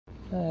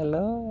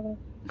Hello.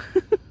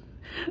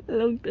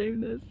 Long time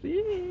no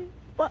see.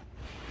 What?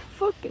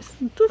 Focus.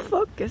 To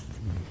focus.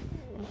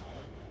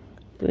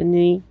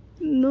 Bunny.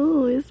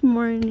 No, it's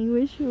morning.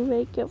 We should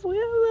wake up. We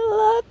have a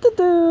lot to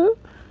do.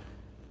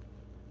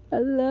 A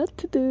lot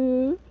to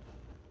do.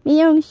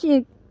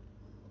 미용실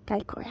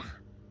갈 거야.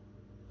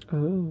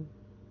 Oh.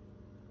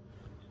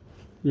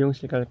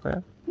 미용실 갈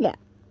거야? Yeah.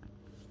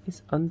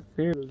 It's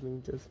unfair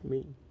filming just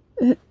me.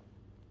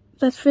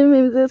 That's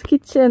filming this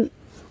kitchen.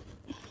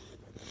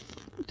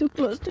 Too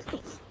close, too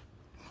close.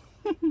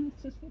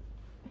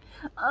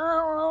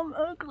 Oh, I'm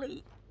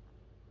ugly.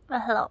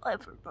 Hello,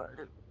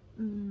 everybody.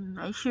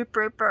 I should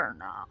prepare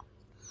now.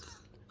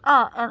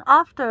 Oh, and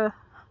after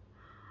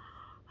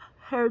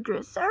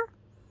hairdresser,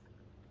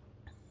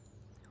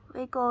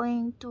 we're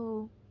going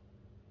to...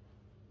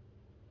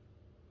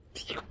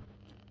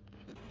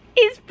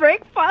 It's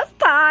breakfast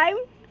time!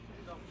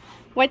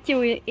 What you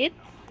will eat?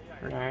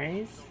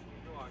 Rice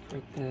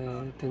with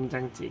the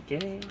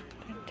된장찌개.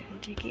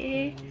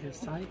 된장찌개, And the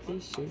side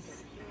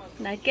dishes.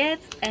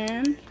 nuggets,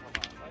 and...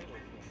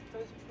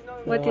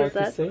 What Know is how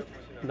to that? say?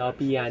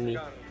 Nabiani.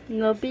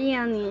 No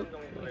biryani.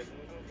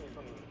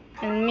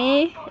 And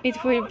me,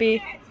 it will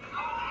be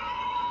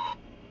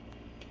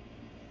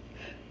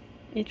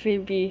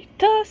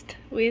toast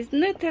with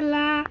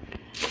Nutella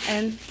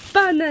and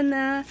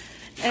banana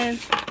and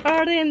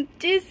orange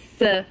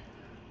juice.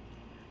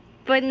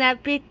 Bon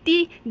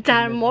appetit.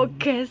 잘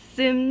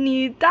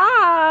먹겠습니다.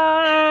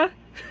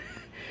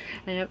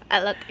 I have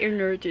a lot of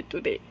energy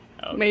today.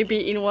 Okay.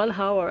 Maybe in 1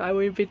 hour I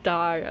will be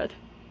tired.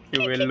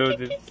 You will lose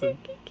it soon.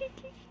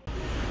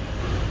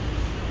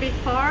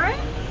 Before?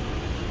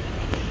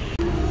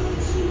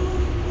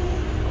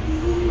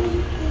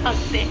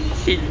 어때?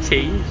 She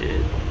changed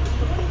it.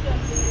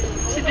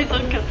 She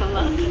didn't cut a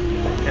lot.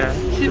 Yeah.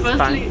 She it's mostly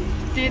fine.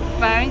 did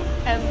bang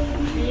and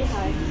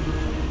behind.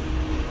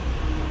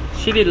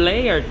 She did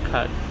layered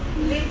cut.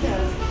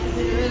 Little. She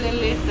did really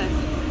little.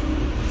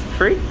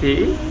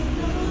 Pretty.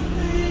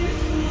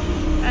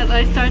 And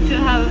I start to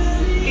have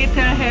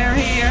little hair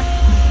here.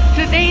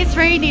 Today is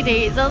rainy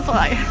day, that's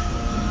why.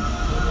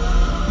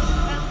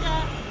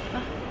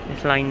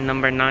 It's line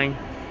number 9.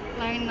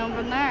 Line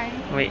number 9.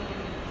 Wait.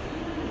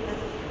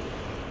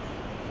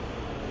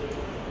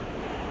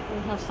 We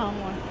have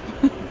someone.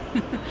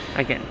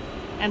 Again.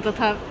 And don't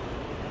have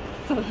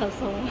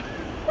someone.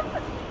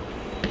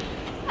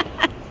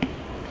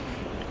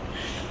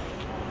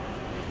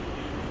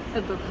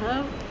 And don't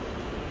have.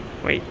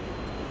 Wait.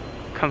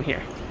 Come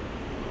here.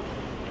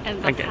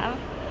 And don't Again. have.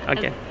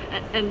 Again.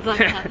 And don't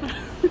have.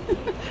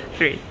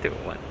 3, 2,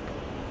 1.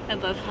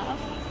 And don't have.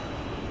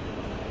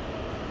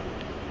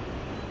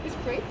 It's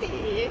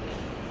pretty.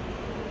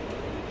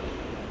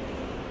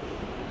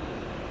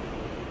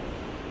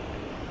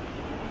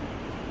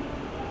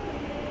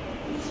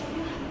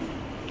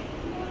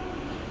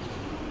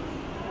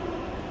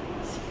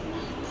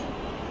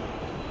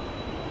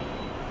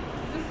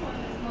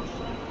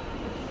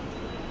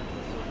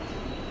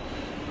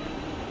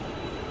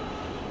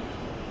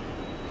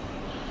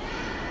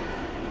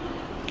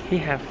 He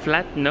have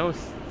flat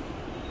nose.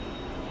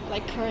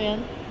 Like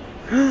Korean.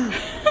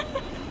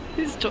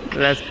 It's joke.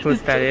 Let's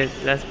put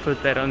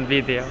that on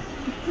video.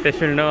 They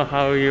should know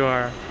how you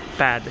are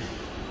bad.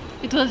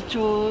 It was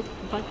joke,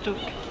 but it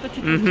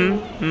was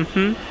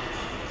joke.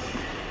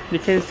 You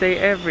can say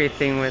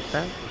everything with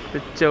that.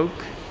 The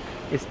joke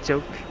is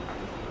joke.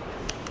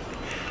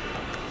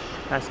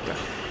 Let's go.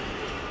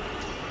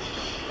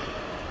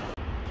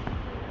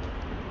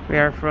 We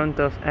are in front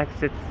of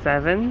exit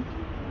 7.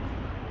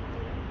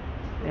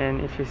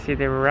 And if you see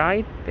the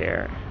right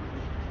there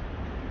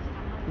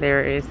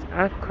is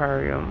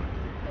aquarium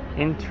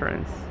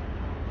entrance.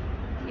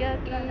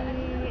 여기.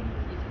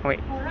 Wait,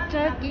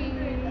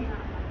 저기.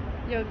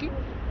 여기?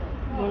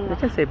 you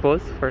can say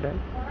both for that.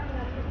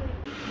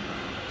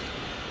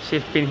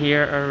 She's been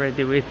here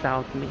already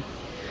without me.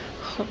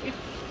 It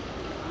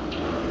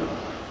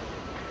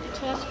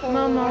was for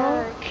Maman.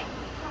 work.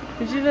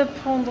 Je veux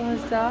prendre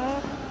ça.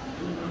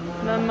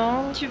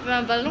 Maman. Tu veux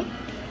un ballon?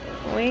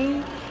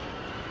 Oui.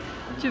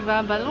 Tu veux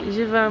un ballon?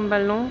 Je veux un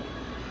ballon.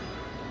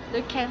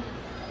 Lequel?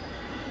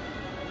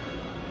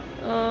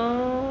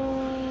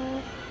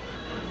 Oh.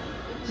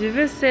 Je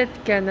veux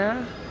cette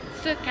canard.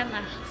 Ce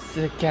canard.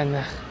 Ce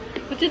canard.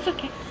 But it's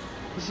okay.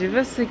 Je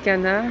veux ce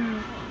canard.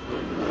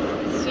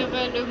 Sur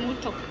le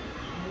mouton.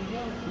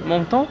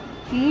 Mouton?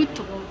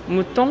 Mouton.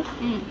 Mouton?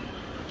 Mm.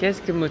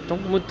 Qu'est-ce que mouton?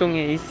 Mouton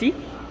est ici.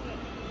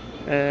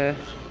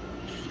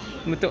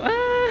 Mouton.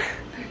 Ah!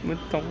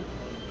 Mouton.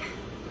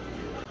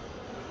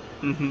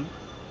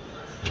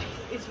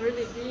 It's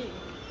really big.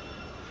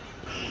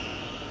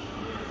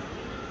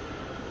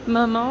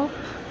 Maman.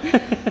 You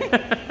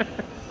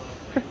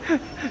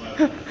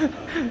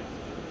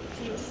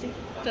see,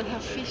 that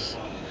have fish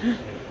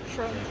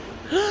from.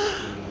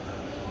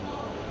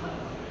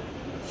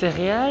 C'est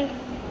réel?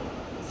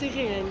 C'est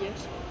réel,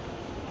 yes.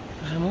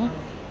 Vraiment?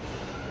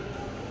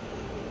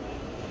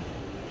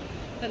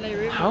 And I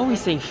remember. How are we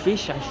saying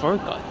fish? I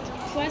forgot.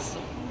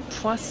 Poisson.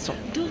 Poisson.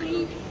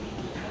 Dory.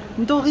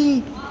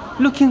 Dory.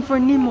 looking for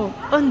Nemo.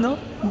 Oh no,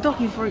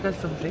 Dory forgot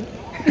something.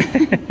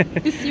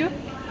 It's you?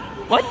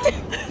 What?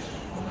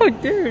 How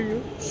dare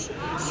you?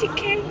 She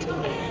came to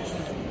us.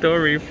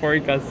 Dory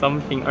forgot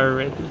something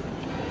already.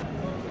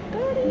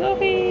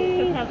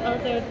 Dory! Have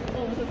other.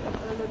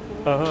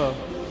 Oh.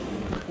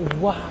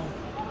 Wow.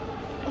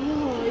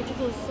 Oh, it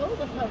was so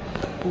hard.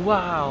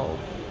 Wow.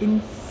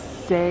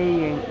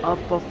 Insane.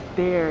 Up of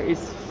there is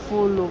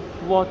full of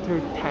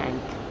water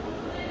tank.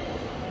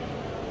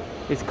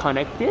 It's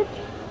connected?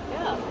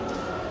 Yeah.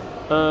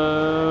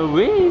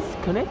 Where is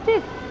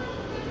connected?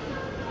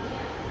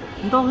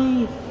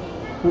 Dory!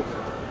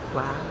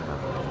 Wow.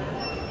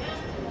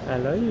 I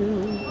love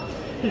you.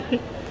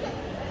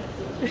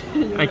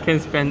 I can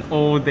spend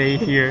all day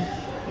here.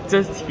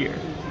 Just here.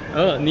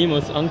 Oh,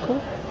 Nemo's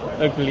uncle?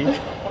 Ugly.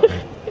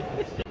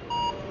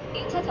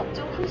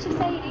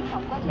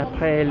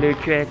 Après le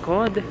QR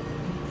code.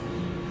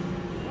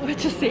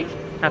 What you say?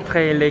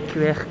 Après le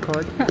QR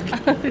code.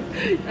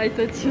 I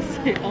thought you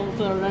say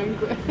other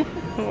language.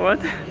 What?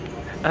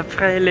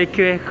 Après le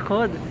QR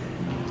code.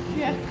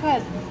 QR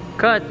code.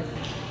 Code.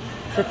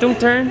 C'est ton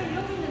turn.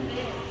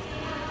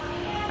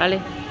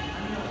 Allez.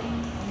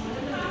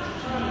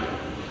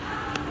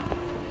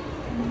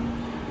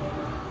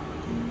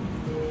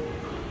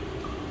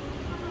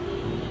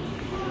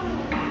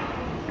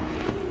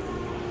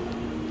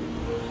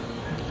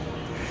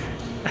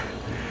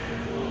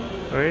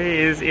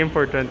 It is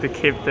important to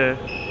keep the...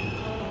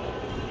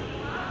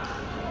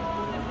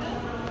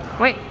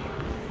 Wait.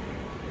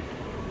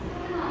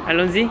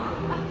 Allons-y.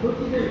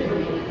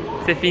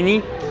 C'est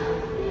fini.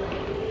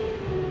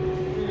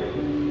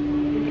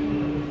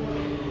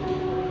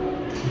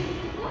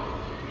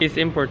 It's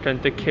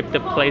important to keep the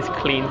place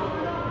clean.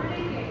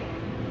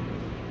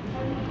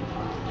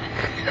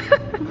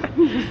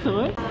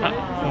 Sorry?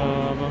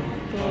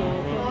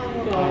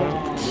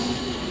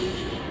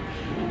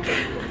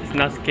 It's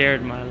not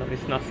scared, Milo.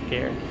 It's not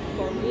scared.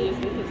 For me, it's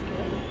little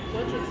scary.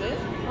 What is it?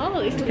 Oh,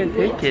 it's You can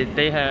take it.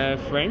 They have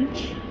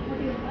French.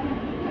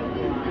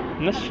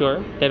 I'm not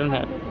sure. They don't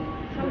have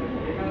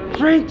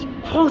French,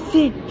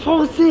 Français,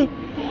 Français,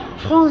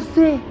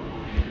 Français,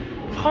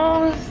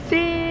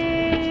 Français.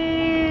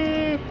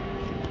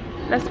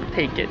 Let's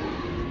take it.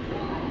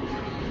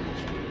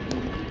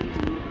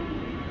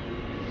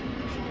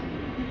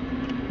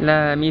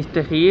 La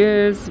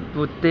mystérieuse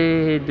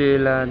beauté de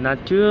la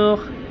nature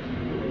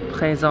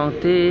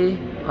présentée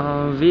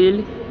en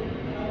ville.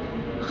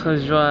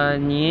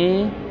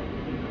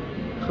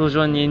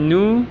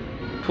 Rejoignez-nous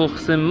pour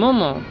ce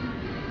moment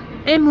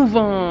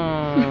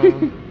émouvant.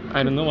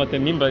 I don't know what they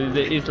mean, but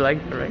it's like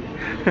that, right?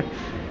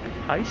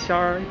 Hi,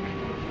 shark.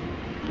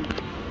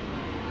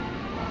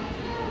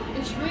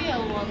 It's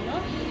real one, no?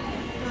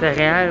 C'est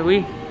réel,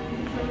 oui.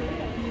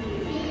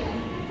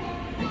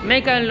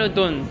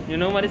 Megalodon. You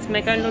know what is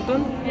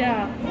megalodon?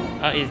 Yeah.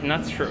 It's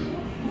not true,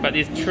 but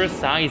it's true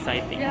size, I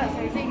think. Yes,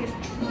 I think it's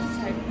true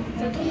size.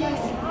 That's my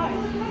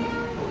size.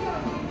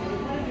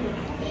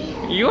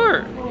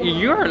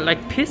 You're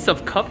like piece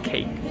of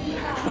cupcake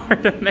for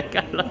the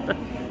megalodon.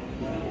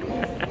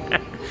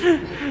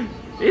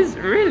 It's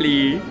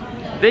really,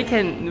 they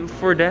can,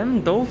 for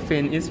them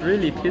dolphin is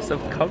really piece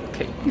of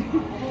cupcake.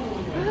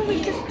 Oh,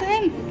 we can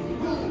stamp.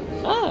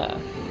 Ah,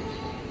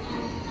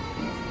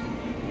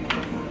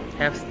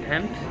 have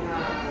stamp.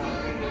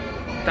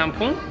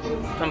 Tampon.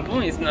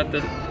 Tampon is not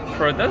the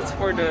product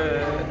for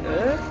the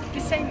The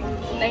same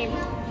name.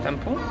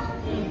 tampon.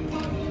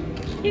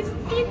 It's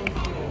pink.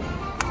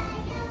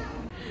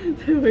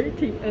 They're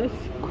waiting us.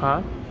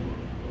 What?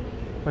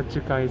 What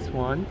you guys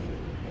want?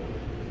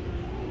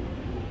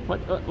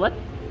 What?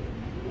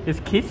 It's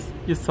kiss?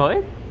 You saw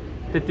it?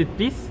 The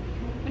kiss?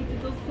 I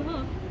didn't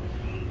saw.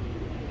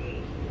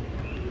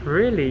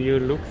 Really, you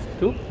look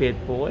stupid,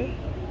 boy.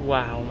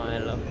 Wow, my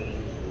love.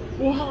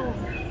 Wow.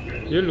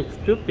 You look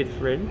stupid,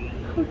 friend.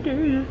 How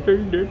dare you say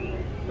that?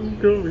 I'm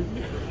going.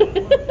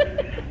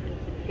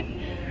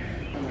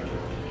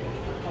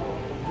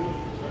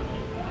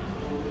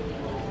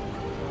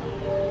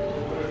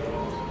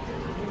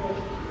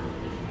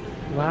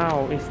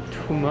 Wow, it's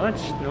too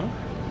much, no?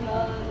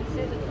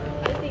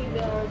 I think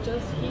they are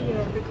just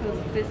here because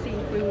they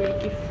think we will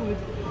give food.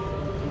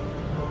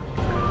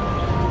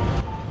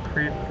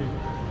 Creepy.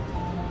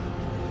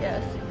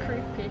 Yes,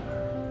 creepy.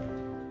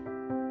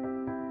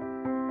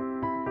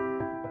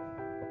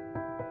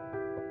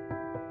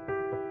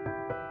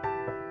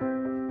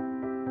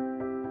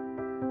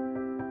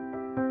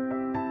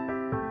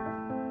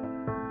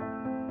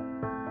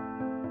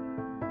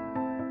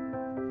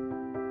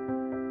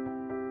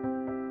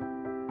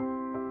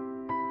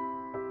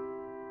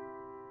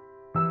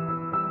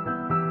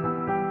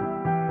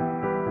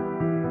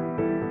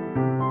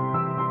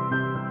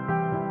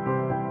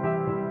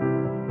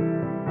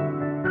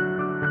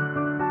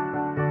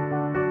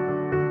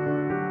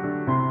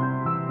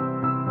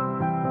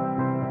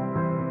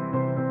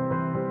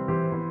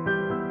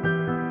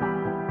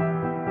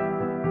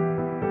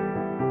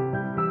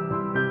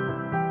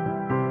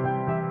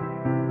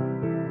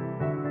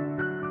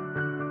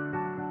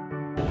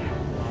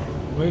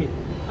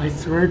 I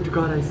swear to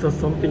God, I saw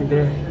something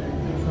there.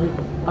 Sorry.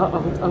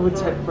 I will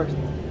check first.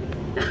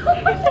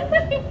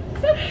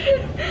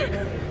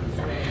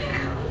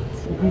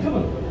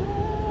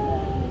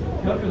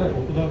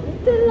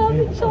 They love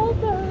each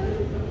other.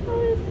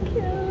 Oh, it's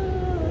cute.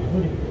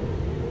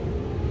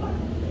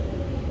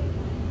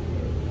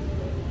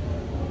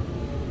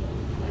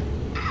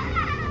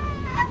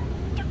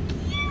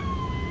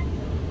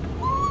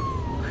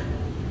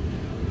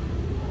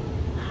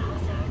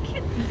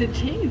 Does it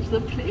change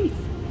the place?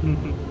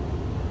 What?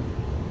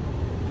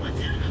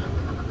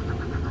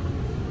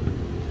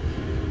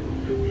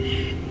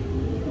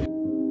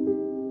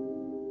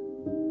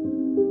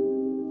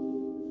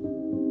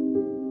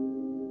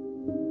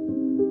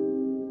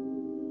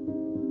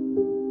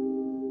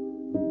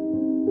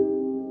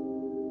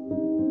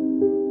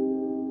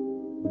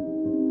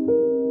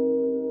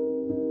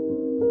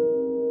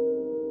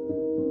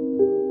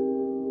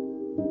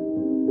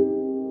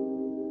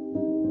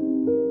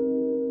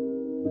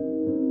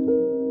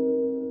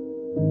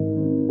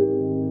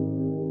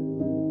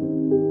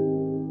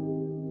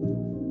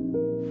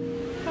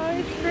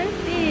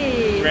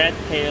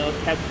 Red-tailed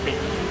catfish.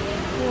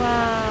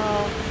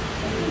 Wow.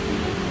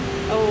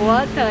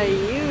 What are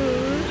you?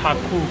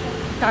 Kkkk.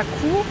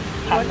 Kkkk?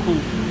 Kkkk.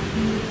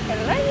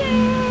 Hello.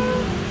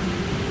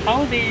 How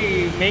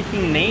they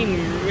making name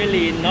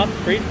really not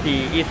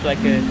pretty. It's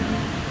like a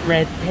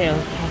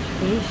red-tailed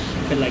catfish,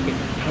 but like a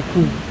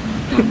Kkkk.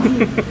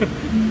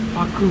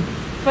 Kkkk.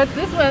 But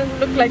this one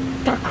look like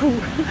taku.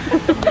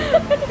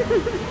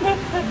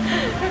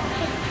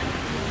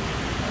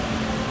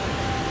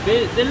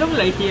 They look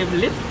like he have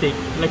lipstick,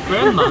 like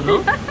grandma,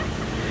 no?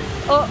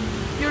 Oh,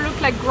 you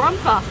look like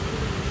grandpa.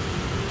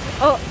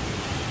 Oh,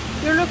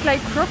 you look like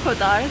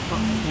crocodile.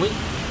 Wait.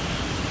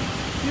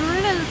 You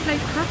really look like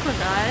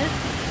crocodile.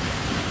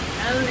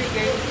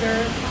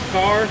 Alligator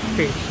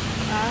starfish.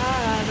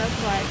 Ah, that's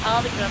why.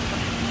 Alligator.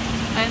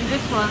 And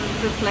this one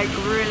looks like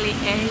really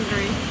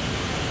angry.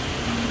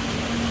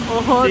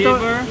 Oh,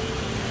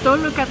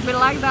 don't look at me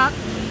like that.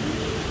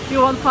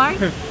 You want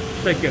fight?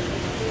 It's like a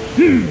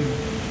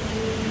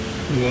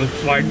you want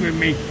fight with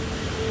me?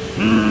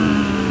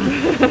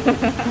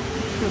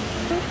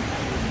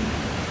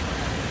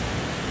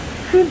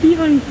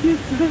 Behind you.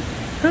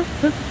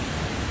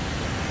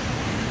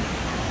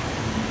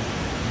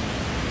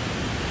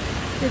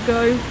 You're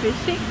going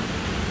fishing?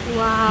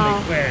 Wow.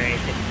 Like, where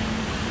is it?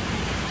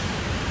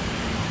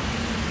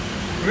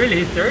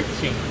 Really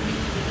searching.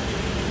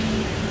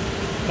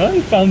 Oh,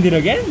 you found it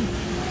again?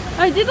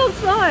 I didn't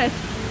saw it.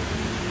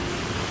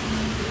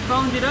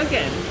 Found it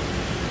again.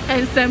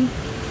 And same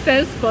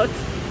spot.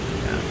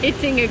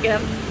 Eating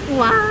again.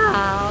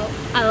 Wow.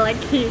 I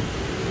like it.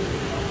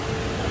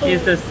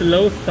 He's a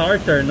slow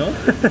starter, no?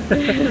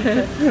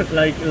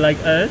 like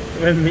us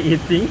when we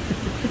eating.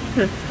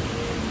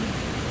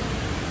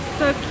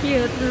 So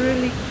cute,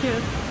 really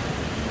cute.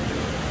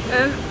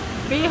 And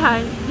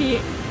behind he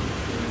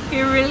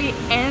really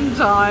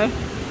enjoy.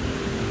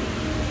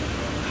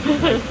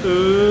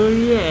 Oh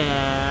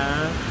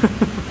yeah.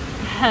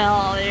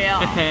 Hell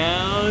yeah.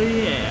 Hell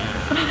yeah.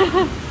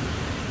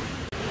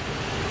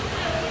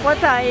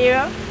 What are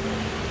you?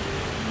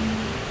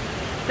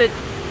 The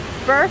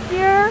birth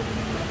year?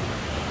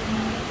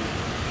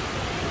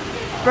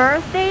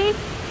 Birthday?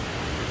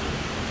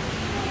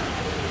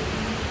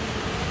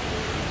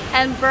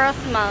 And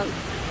birth month.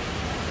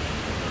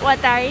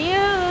 What are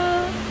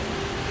you?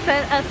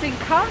 Tell us in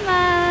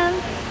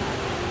comments.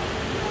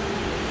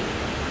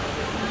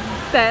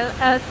 Tell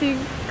us in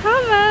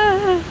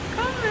comments.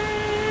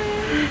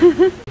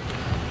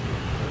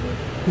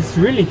 It's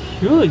really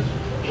huge.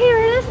 He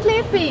really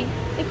sleeping.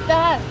 It's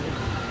that.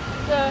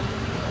 The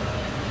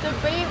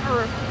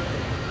beaver.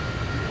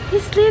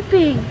 He's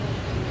sleeping.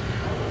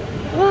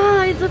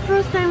 Wow, it's the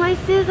first time I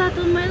see that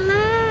in my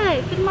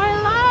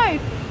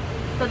life.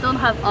 I don't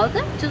have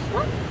other, just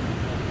one.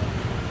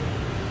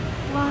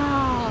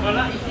 Wow.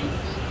 Voilà, ici.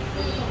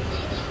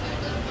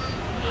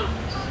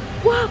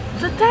 Wow,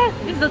 the tail.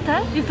 Is the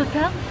tail? Is the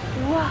tail?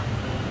 Wow.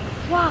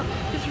 Wow,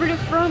 it's really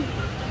front.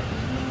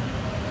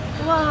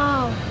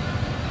 Wow.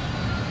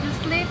 You're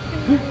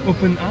sleeping.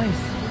 Open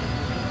eyes.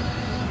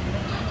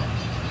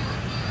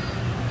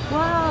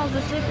 Wow,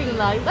 they're sleeping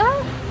like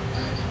that.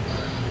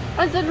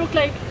 And they look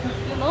like,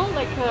 you know,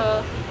 like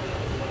a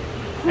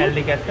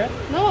Alligator.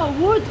 no,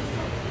 wood.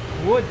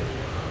 Wood.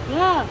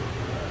 Yeah.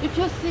 If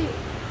you see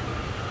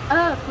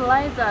earth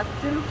like that,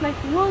 they look like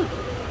wood.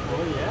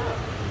 Oh yeah.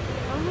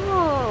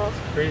 Oh.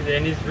 Crazy,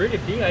 and it's really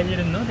big. I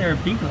didn't know they're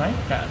big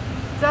like that.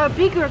 They're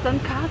bigger than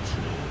cats.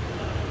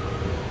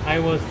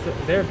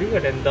 They're bigger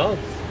than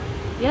dogs.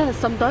 Yeah,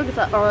 some dogs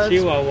are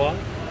Chihuahua.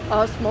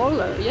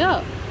 smaller.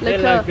 Yeah. They're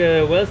like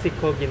Welsh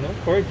corgi, no?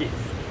 Corgis.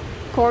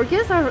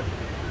 Corgis are,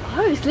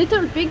 oh, it's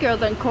little bigger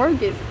than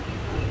corgis,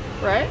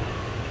 right?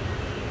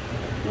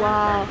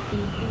 Wow.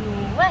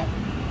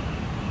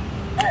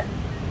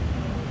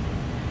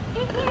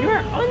 You're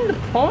on the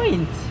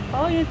point.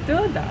 How you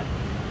do that?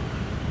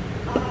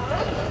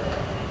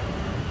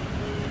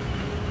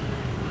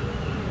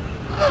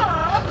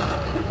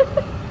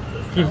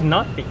 Give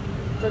nothing.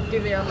 Don't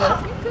give me a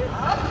love.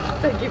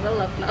 Don't give a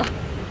love now.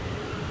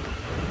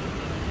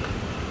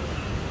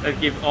 I'll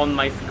give on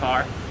my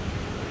scar.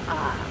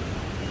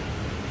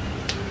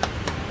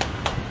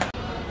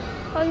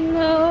 Oh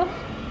no.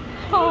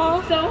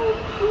 Oh. So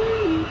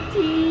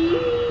pretty.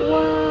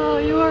 Wow,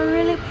 you are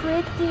really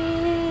pretty.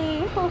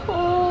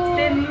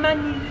 C'est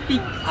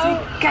magnifique. C'est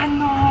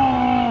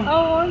canon. I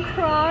won't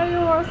cry. You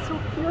are so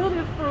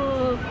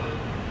beautiful.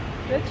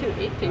 What you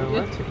eating? I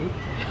want to eat.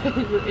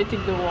 You're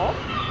eating the wall?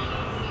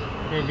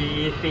 Maybe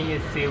eating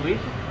is seaweed.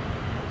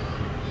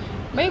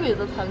 Maybe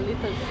that's a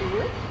little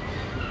seaweed.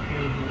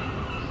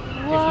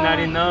 It's not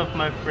enough,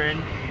 my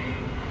friend.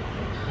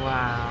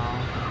 Wow.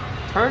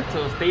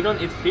 Turtles, they don't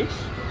eat fish?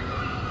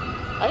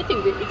 I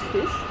think they eat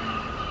fish.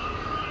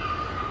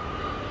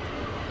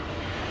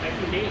 I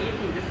think they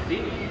eat the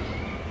seaweed.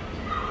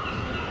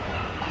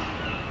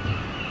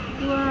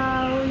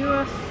 Wow, you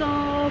are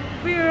so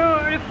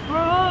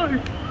beautiful.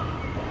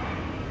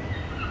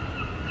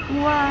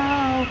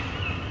 Wow.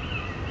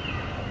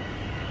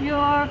 You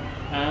are.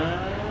 Oh,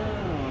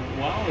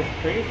 wow,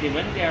 it's crazy.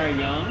 When they are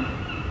young,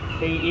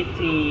 they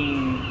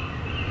eating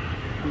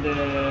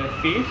the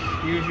fish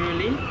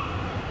usually,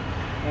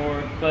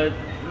 but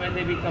when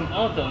they become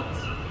adults,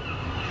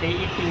 they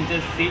eating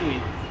just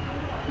seaweed.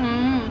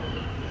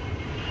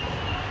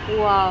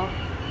 Wow.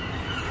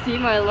 See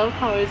my love,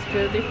 how it's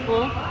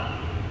beautiful.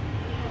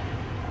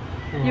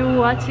 Wow. You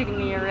watching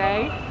me,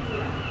 right?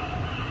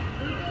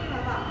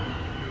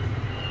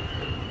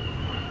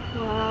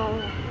 Wow.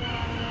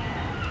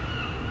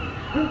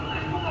 He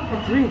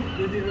breathe.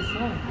 You didn't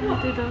saw. You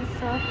didn't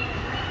saw.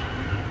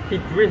 He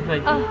breathe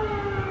like.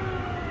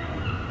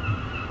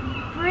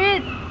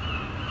 Breathe.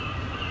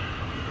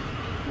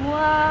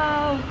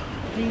 Wow.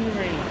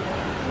 Stingray.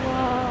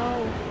 Wow.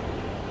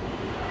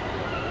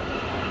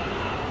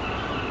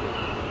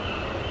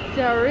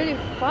 They are really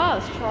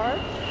fast,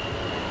 right?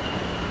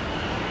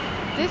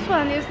 This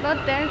one is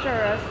not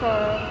dangerous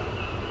for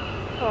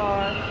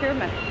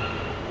human.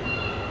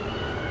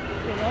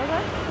 You know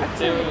that?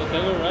 They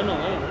will run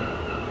away.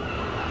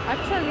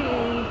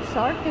 Actually,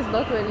 shark is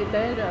not really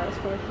dangerous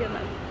for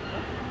human.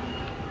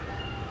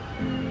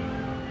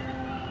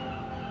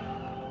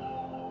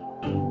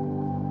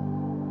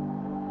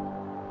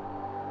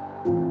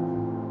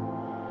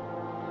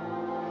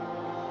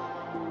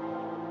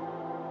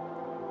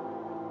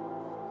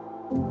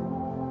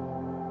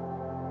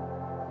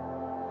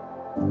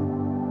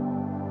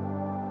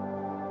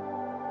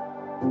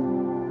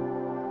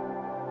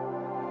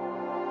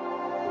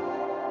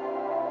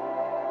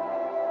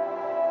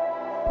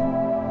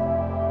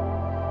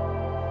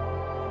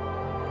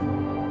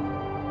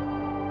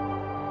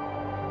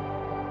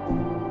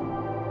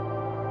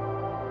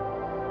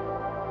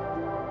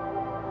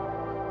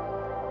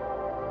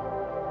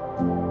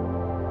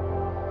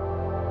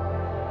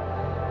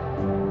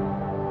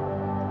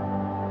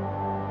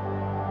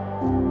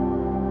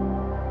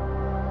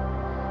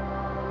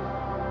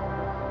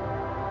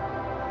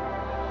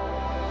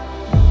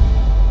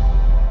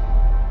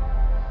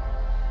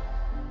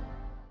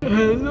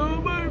 Hello,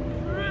 my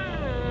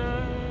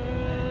friend.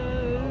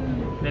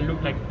 They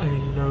look like I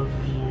love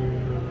you.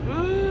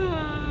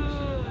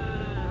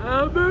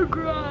 I'm a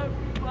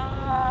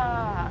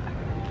grandpa.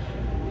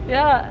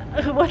 Yeah.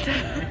 What?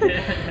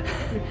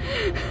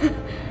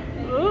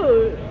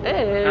 Oh,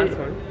 hey.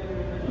 Asshole.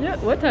 Yeah.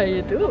 What are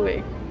you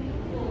doing?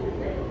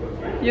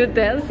 You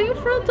dancing in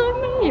front of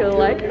me? You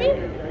like me?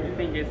 I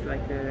think it's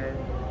like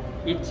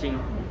itching,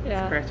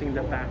 Yeah. scratching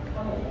the back.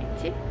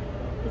 Itchy?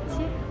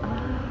 Itchy?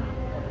 Ah.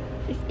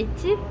 It's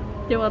itchy?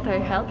 Do you want I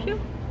help you?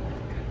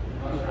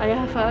 I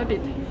have a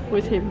bit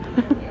with him.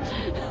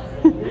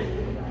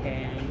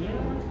 Can you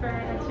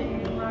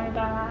scratching my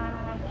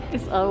back?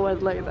 It's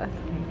always like that.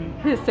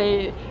 He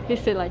say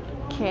like,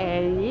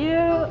 can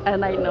you?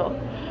 And I know.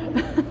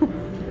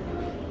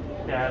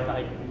 Yeah,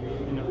 like,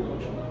 you know.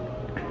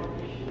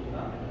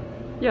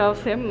 You have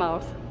same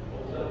mouth.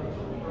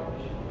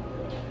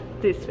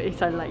 This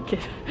face, I like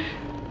it.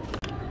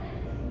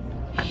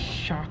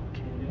 Shock.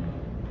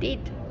 Did.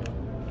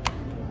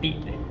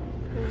 Beat.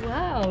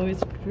 Wow,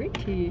 it's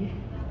pretty.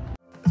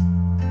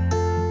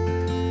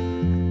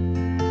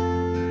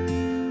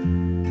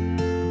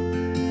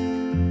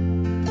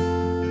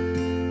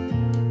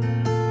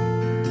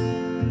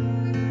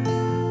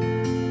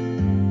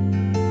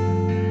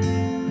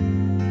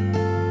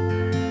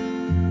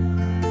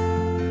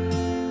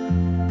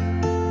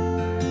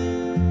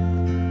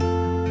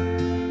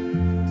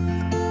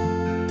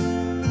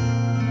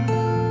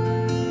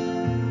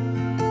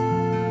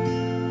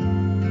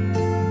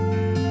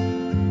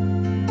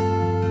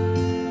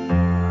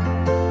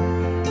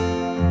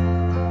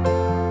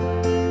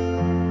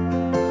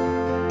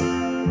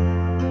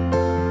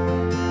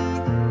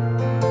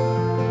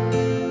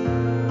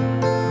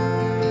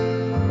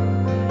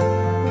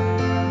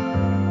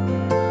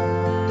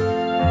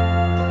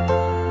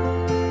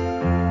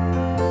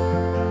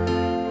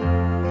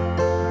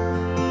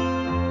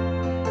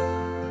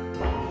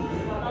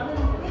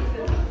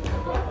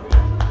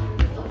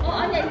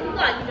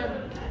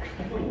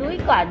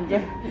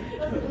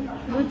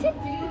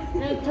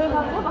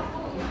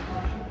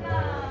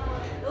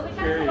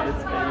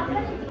 Curious, baby.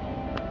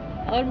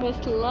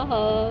 Almost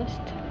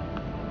lost.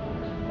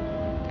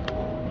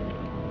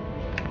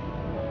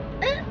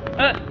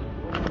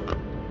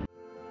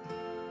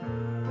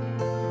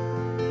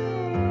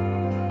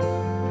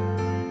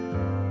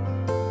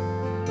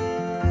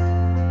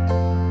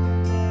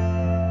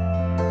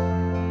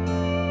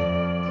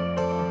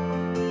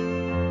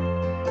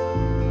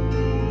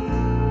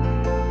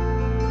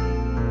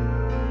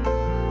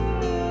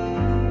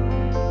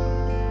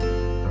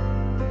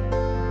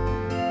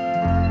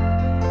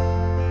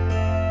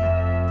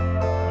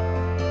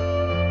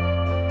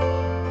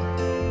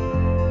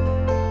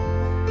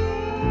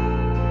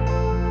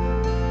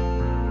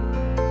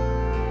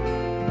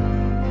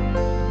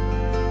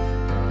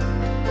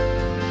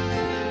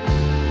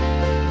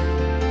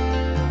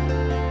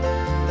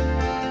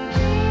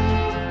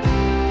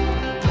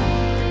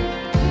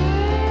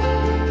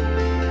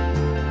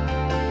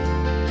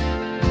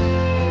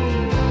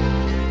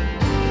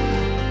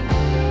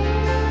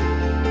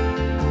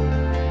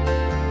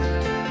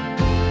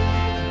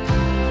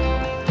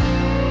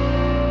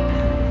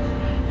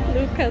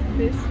 Look at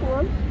this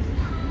one.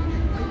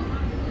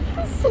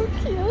 It's so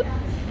cute.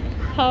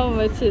 How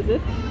much is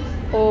it?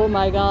 Oh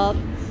my god.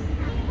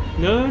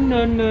 No,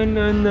 no, no,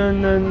 no, no,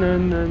 no, no, no,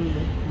 no, no,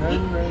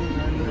 no,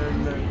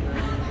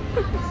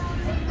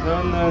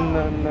 no,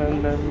 no, no,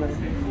 no, no.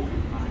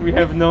 We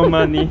have no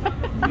money.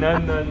 No,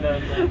 no, no,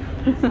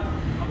 no.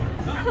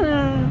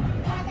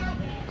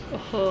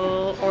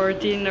 Oh, our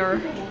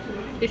dinner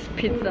is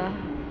pizza.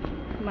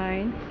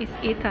 Mine is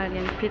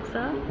Italian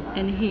pizza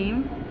and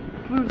him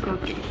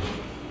bulgogi.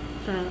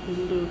 That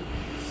looks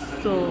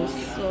so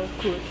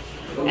good.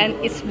 And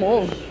it's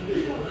small.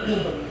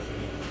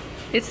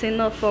 It's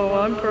enough for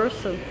one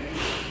person.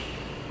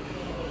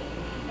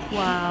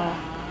 Wow.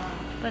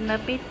 Bon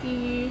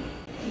appetit.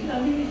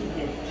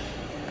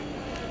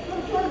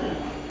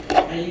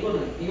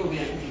 이거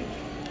그냥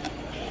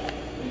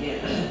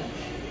이게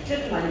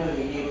스트레스 많이 받으면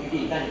이게 그게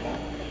있다니까.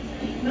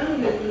 나는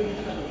왜 그렇게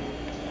생각해?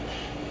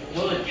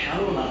 너는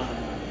장으로 나가잖아.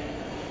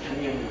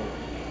 장염으로.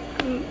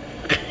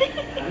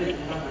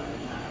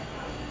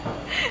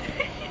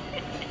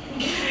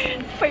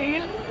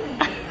 Fail.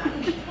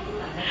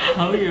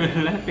 How you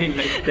laughing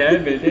like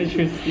that? But they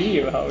should see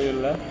you how you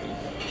laughing.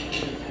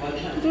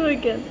 Do it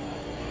again.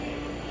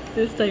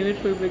 This time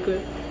it will be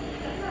good.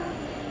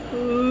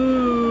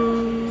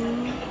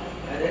 Ooh.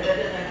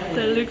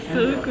 That looks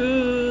so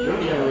good.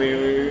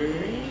 Wait.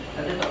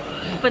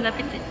 Bon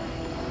appetit.